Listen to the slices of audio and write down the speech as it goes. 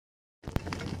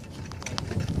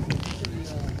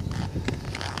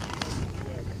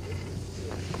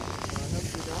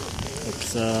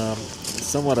It's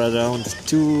somewhere around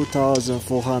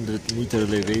 2,400 meter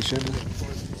elevation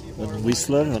on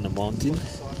Whistler on a mountain.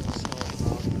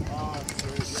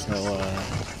 So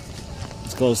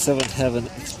it's called Seventh Heaven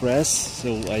Express.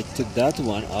 So I took that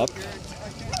one up.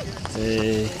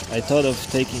 I thought of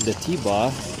taking the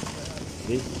T-bar,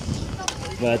 okay,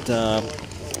 but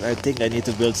I think I need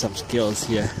to build some skills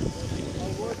here.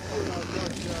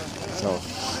 So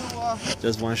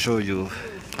just want to show you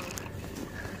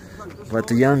what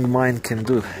the young mind can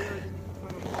do.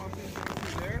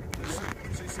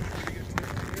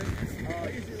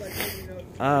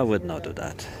 I would not do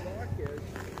that.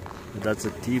 That's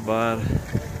a T-bar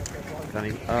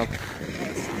coming up.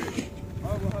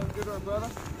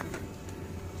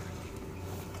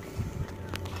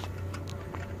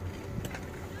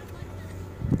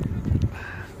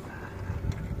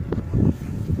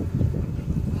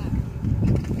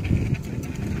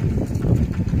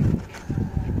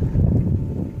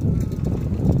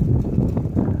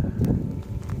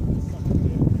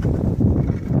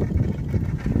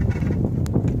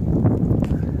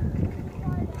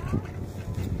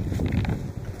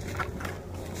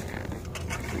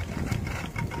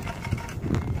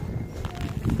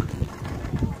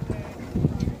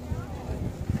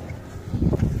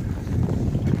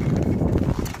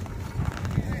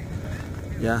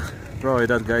 Yeah, probably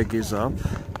that guy gives up.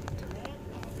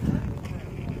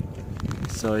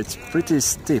 So it's pretty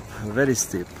steep, very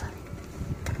steep.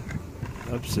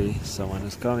 Oopsie, someone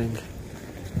is coming.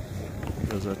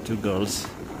 Those are two girls.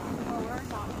 Well, we're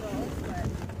not girls, but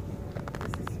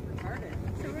this is retarded.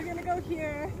 So we're gonna go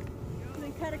here and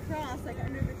then cut across, like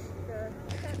under the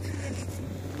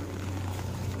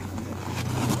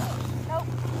Nope.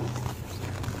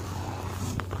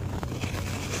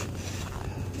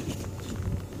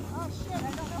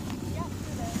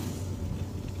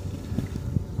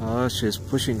 Oh, she's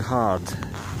pushing hard.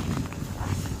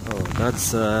 Oh,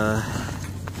 that's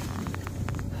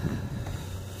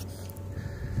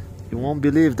you won't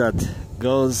believe that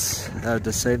girls have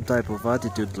the same type of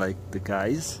attitude like the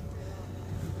guys.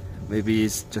 Maybe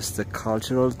it's just a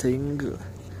cultural thing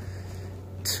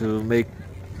to make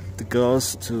the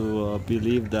girls to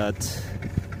believe that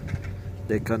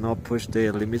they cannot push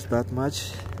their limits that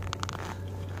much.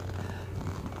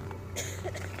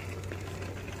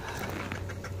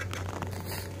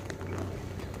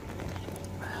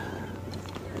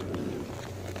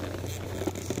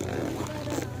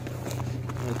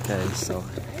 Okay, so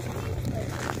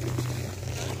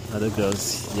other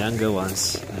girls, younger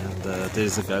ones, and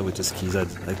there's a guy with the skis. I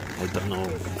don't know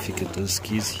if he could do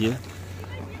skis here.